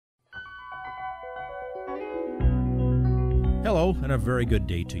Hello, and a very good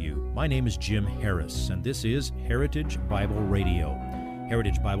day to you. My name is Jim Harris, and this is Heritage Bible Radio.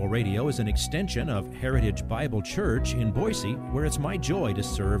 Heritage Bible Radio is an extension of Heritage Bible Church in Boise, where it's my joy to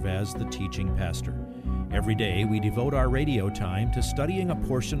serve as the teaching pastor. Every day, we devote our radio time to studying a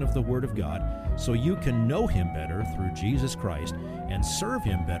portion of the Word of God so you can know Him better through Jesus Christ and serve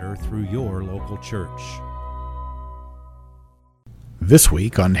Him better through your local church. This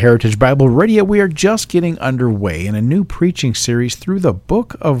week on Heritage Bible Radio, we are just getting underway in a new preaching series through the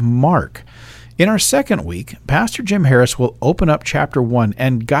book of Mark. In our second week, Pastor Jim Harris will open up chapter 1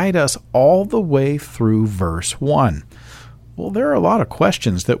 and guide us all the way through verse 1. Well, there are a lot of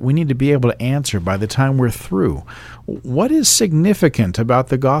questions that we need to be able to answer by the time we're through. What is significant about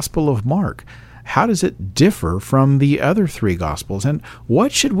the Gospel of Mark? How does it differ from the other three Gospels? And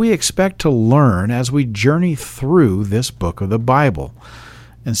what should we expect to learn as we journey through this book of the Bible?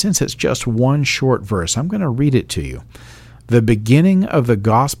 And since it's just one short verse, I'm going to read it to you. The beginning of the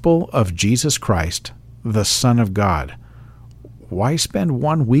Gospel of Jesus Christ, the Son of God. Why spend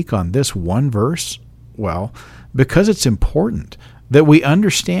 1 week on this one verse? Well, because it's important that we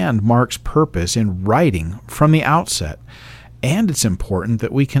understand Mark's purpose in writing from the outset. And it's important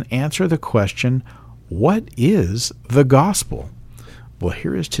that we can answer the question, what is the gospel? Well,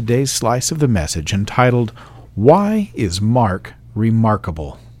 here is today's slice of the message entitled, Why is Mark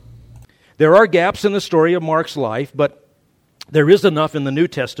Remarkable? There are gaps in the story of Mark's life, but there is enough in the New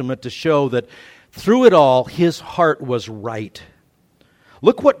Testament to show that through it all, his heart was right.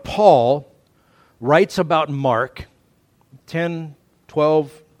 Look what Paul writes about Mark 10,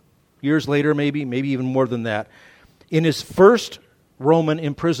 12 years later, maybe even more than that, in his first Roman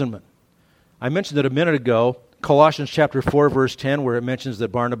imprisonment. I mentioned it a minute ago, Colossians chapter 4, verse 10, where it mentions that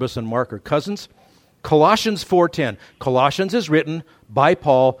Barnabas and Mark are cousins. Colossians 4:10. Colossians is written by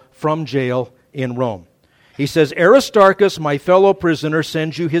Paul from jail in Rome. He says, Aristarchus, my fellow prisoner,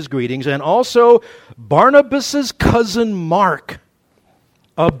 sends you his greetings, and also Barnabas's cousin Mark,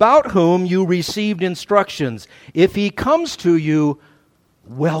 about whom you received instructions. If he comes to you,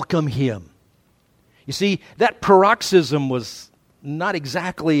 welcome him. You see, that paroxysm was not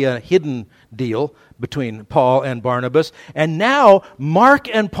exactly a hidden deal between Paul and Barnabas. And now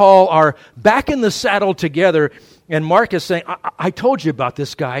Mark and Paul are back in the saddle together, and Mark is saying, I told you about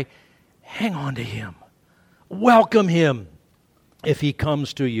this guy. Hang on to him. Welcome him if he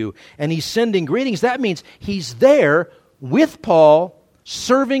comes to you. And he's sending greetings. That means he's there with Paul,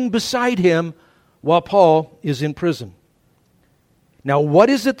 serving beside him while Paul is in prison. Now, what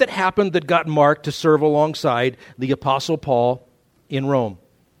is it that happened that got Mark to serve alongside the Apostle Paul in Rome?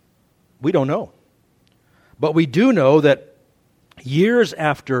 We don't know. But we do know that years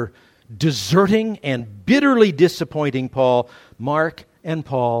after deserting and bitterly disappointing Paul, Mark and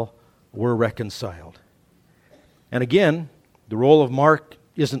Paul were reconciled. And again, the role of Mark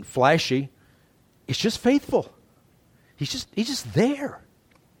isn't flashy. It's just faithful. He's just there.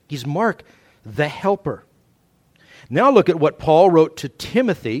 He's Mark, the helper. Now look at what Paul wrote to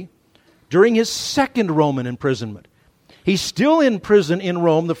Timothy during his second Roman imprisonment. He's still in prison in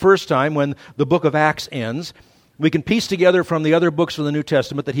Rome the first time when the book of Acts ends. We can piece together from the other books of the New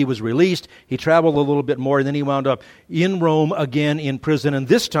Testament that he was released, he traveled a little bit more, and then he wound up in Rome again in prison, and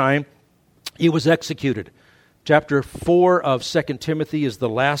this time he was executed. Chapter 4 of 2 Timothy is the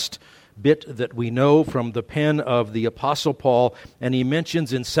last bit that we know from the pen of the Apostle Paul, and he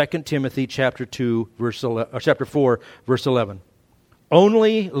mentions in 2 Timothy chapter 4, verse 11,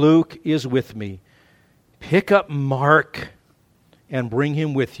 only Luke is with me. Pick up Mark and bring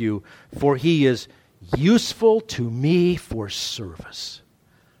him with you, for he is useful to me for service.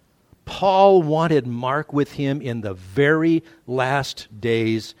 Paul wanted Mark with him in the very last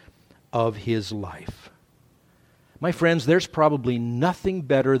days of his life. My friends, there's probably nothing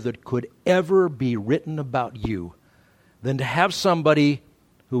better that could ever be written about you than to have somebody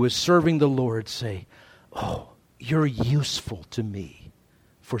who is serving the Lord say, oh, you're useful to me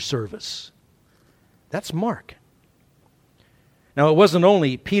for service. That's Mark. Now, it wasn't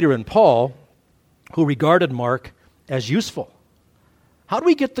only Peter and Paul who regarded Mark as useful. How do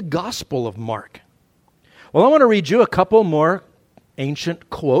we get the Gospel of Mark? Well, I want to read you a couple more ancient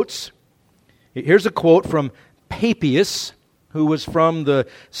quotes. Here's a quote from Papias, who was from the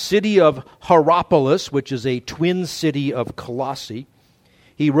city of Hierapolis, which is a twin city of Colossae.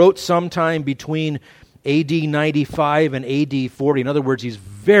 He wrote sometime between AD 95 and AD 40. In other words, he's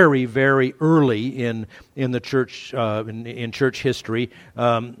very, very early in the church in church history.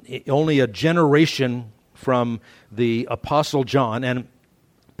 Only a generation from the Apostle John. And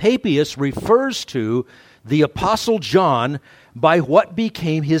Papias refers to the Apostle John by what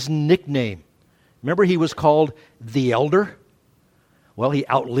became his nickname. Remember, he was called the Elder? well, he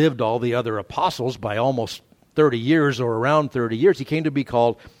outlived all the other apostles by almost 30 years or around 30 years. He came to be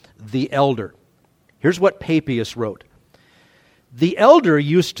called the elder. Here's what Papias wrote. The elder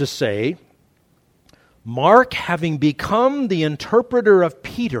used to say, Mark, having become the interpreter of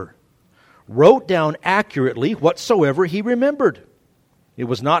Peter, wrote down accurately whatsoever he remembered. It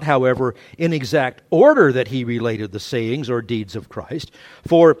was not, however, in exact order that he related the sayings or deeds of Christ,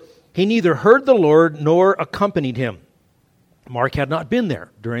 for he neither heard the Lord nor accompanied him. Mark had not been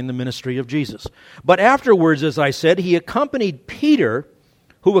there during the ministry of Jesus. But afterwards, as I said, he accompanied Peter,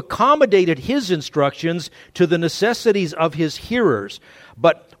 who accommodated his instructions to the necessities of his hearers,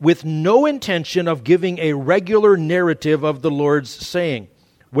 but with no intention of giving a regular narrative of the Lord's saying.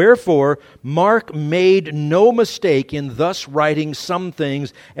 Wherefore, Mark made no mistake in thus writing some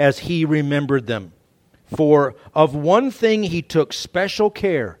things as he remembered them. For of one thing he took special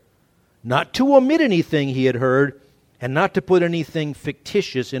care, not to omit anything he had heard, and not to put anything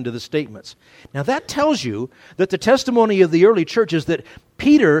fictitious into the statements. Now that tells you that the testimony of the early church is that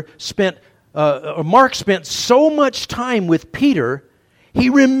Mark spent so much time with Peter, he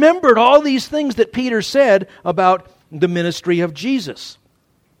remembered all these things that Peter said about the ministry of Jesus.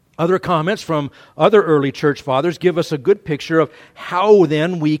 Other comments from other early church fathers give us a good picture of how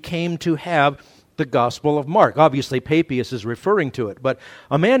then we came to have the Gospel of Mark. Obviously, Papias is referring to it, but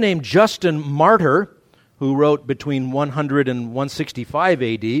a man named Justin Martyr, who wrote between 100 and 165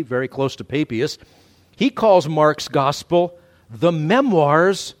 A.D., very close to Papias, he calls Mark's Gospel the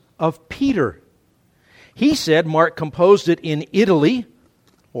Memoirs of Peter. He said Mark composed it in Italy.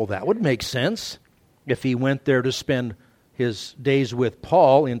 Well, that would make sense if he went there to spend his days with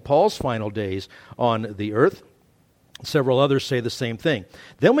Paul in Paul's final days on the earth. Several others say the same thing.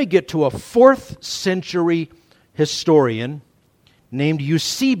 Then we get to a 4th century historian named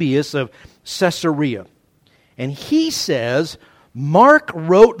Eusebius of Caesarea. And he says Mark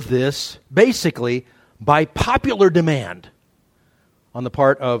wrote this basically by popular demand on the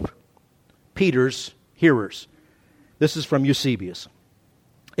part of Peter's hearers. This is from Eusebius.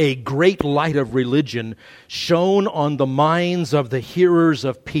 A great light of religion shone on the minds of the hearers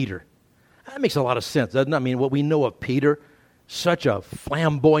of Peter. That makes a lot of sense, doesn't it? I mean, what we know of Peter, such a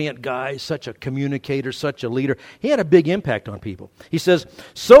flamboyant guy, such a communicator, such a leader. He had a big impact on people. He says,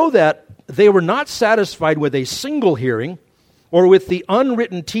 so that they were not satisfied with a single hearing or with the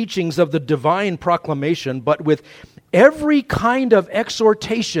unwritten teachings of the divine proclamation, but with every kind of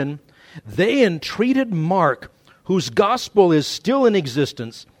exhortation, they entreated Mark, whose gospel is still in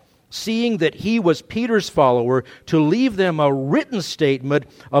existence, seeing that he was Peter's follower, to leave them a written statement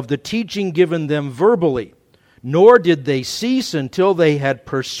of the teaching given them verbally. Nor did they cease until they had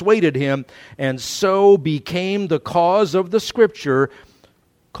persuaded him, and so became the cause of the Scripture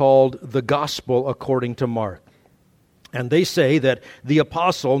called the Gospel according to Mark. And they say that the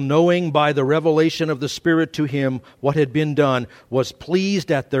apostle, knowing by the revelation of the Spirit to him what had been done, was pleased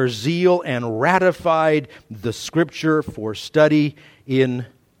at their zeal and ratified the Scripture for study in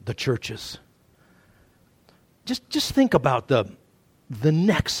the churches. Just think about the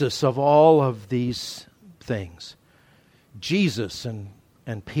nexus of all of these things. Jesus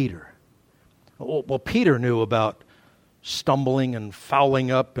and Peter. Well, Peter knew about stumbling and fouling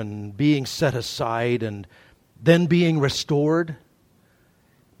up and being set aside and then being restored.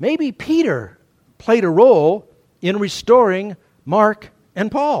 Maybe Peter played a role in restoring Mark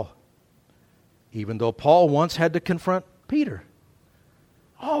and Paul, even though Paul once had to confront Peter.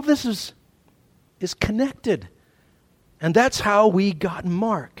 All this is connected. And that's how we got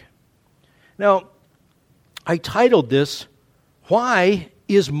Mark. Now, I titled this, Why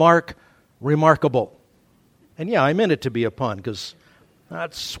is Mark Remarkable? And yeah, I meant it to be a pun, because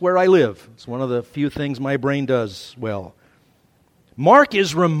that's where I live. It's one of the few things my brain does well. Mark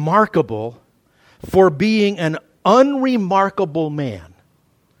is remarkable for being an unremarkable man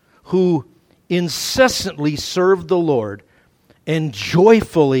who incessantly served the Lord and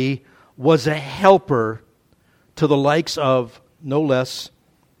joyfully was a helper to the likes of no less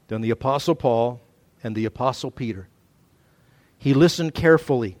than the Apostle Paul and the Apostle Peter. He listened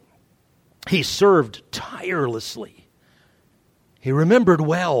carefully. He served tirelessly. He remembered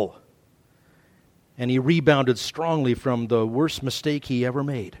well. And he rebounded strongly from the worst mistake he ever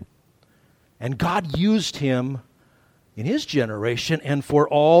made. And God used him in his generation and for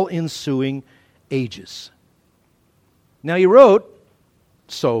all ensuing ages. Now he wrote,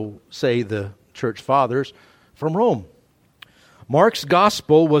 so say the church fathers, from Rome. Mark's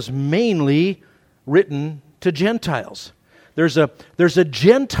gospel was mainly written to Gentiles. There's a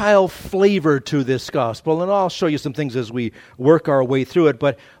Gentile flavor to this gospel, and I'll show you some things as we work our way through it.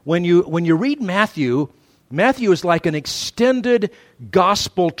 But when you read Matthew, Matthew is like an extended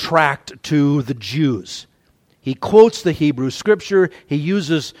gospel tract to the Jews. He quotes the Hebrew Scripture. He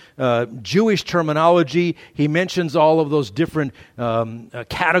uses Jewish terminology. He mentions all of those different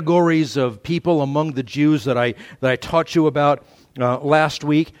categories of people among the Jews that I taught you about last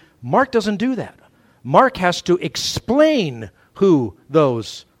week. Mark doesn't do that. Mark has to explain who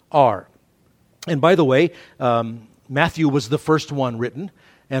those are. And by the way, Matthew was the first one written,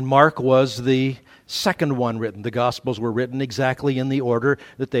 and Mark was the second one written. The Gospels were written exactly in the order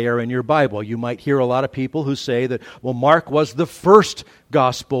that they are in your Bible. You might hear a lot of people who say that, well, Mark was the first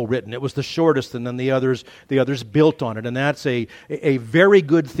Gospel written. It was the shortest, and then the others built on it. And that's a very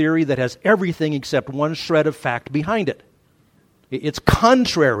good theory that has everything except one shred of fact behind it. It's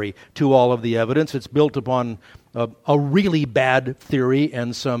contrary to all of the evidence. It's built upon a really bad theory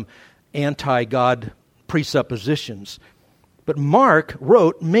and some anti-God presuppositions. But Mark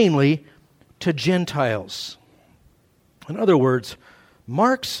wrote mainly to Gentiles. In other words,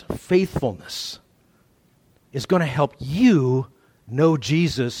 Mark's faithfulness is going to help you know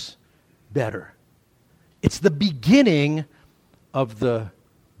Jesus better. It's the beginning of the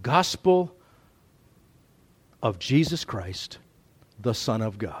gospel of Jesus Christ, the Son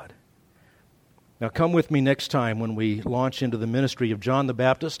of God. Now come with me next time when we launch into the ministry of John the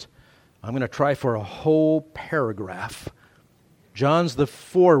Baptist. I'm going to try for a whole paragraph. John's the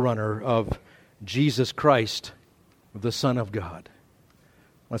forerunner of Jesus Christ, the Son of God.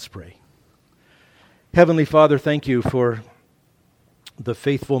 Let's pray. Heavenly Father, thank you for the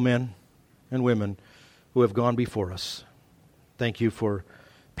faithful men and women who have gone before us. Thank you for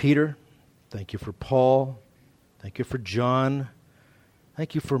Peter. Thank you for Paul. Thank you for John.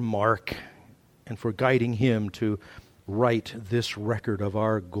 Thank you for Mark and for guiding him to write this record of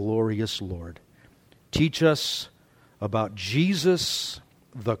our glorious Lord. Teach us about Jesus,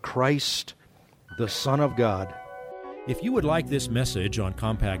 the Christ, the Son of God. If you would like this message on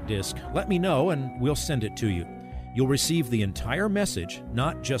compact disc, let me know and we'll send it to you. You'll receive the entire message,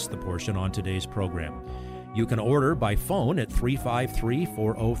 not just the portion on today's program. You can order by phone at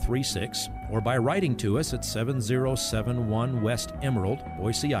 353-4036 or by writing to us at 7071 West Emerald,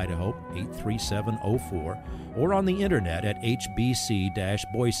 Boise, Idaho, 83704, or on the internet at hbc-boise.org.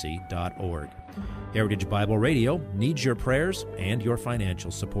 Heritage Bible Radio needs your prayers and your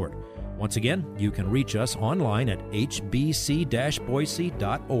financial support. Once again, you can reach us online at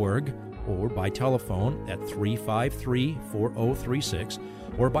hbc-boise.org or by telephone at 353-4036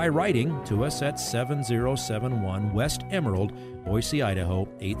 or by writing to us at 7071 West Emerald, Boise, Idaho,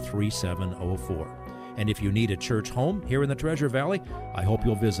 83704. And if you need a church home here in the Treasure Valley, I hope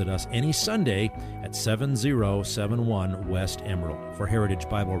you'll visit us any Sunday at 7071 West Emerald. For Heritage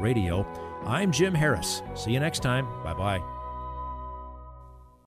Bible Radio, I'm Jim Harris. See you next time. Bye-bye.